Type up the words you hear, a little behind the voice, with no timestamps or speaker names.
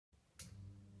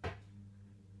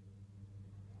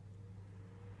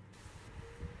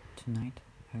Tonight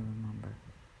I remember,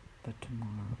 but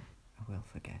tomorrow I will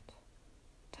forget.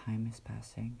 Time is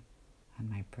passing, and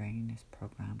my brain is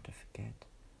programmed to forget.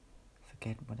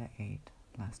 Forget what I ate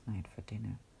last night for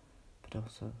dinner, but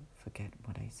also forget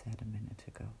what I said a minute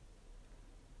ago.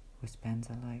 We spend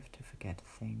our life to forget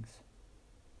things,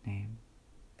 name,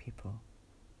 people,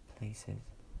 places,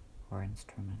 or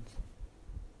instruments.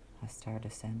 I start a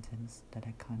sentence that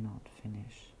I cannot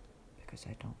finish because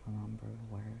I don't remember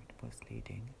where it was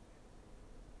leading.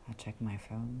 I check my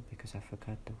phone because I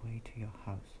forgot the way to your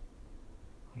house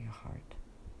or your heart.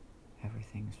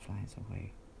 Everything flies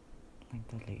away like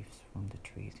the leaves from the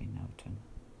trees in autumn,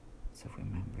 so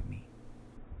remember me.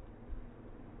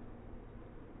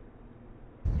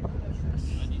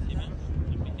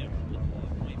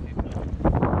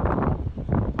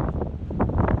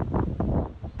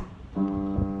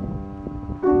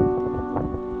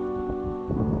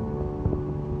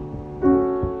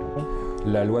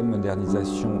 La loi de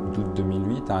modernisation d'août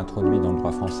 2008 a introduit dans le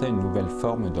droit français une nouvelle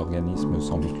forme d'organisme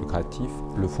sans but lucratif,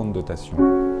 le fonds de dotation.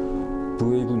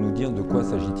 Pouvez-vous nous dire de quoi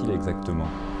s'agit-il exactement ?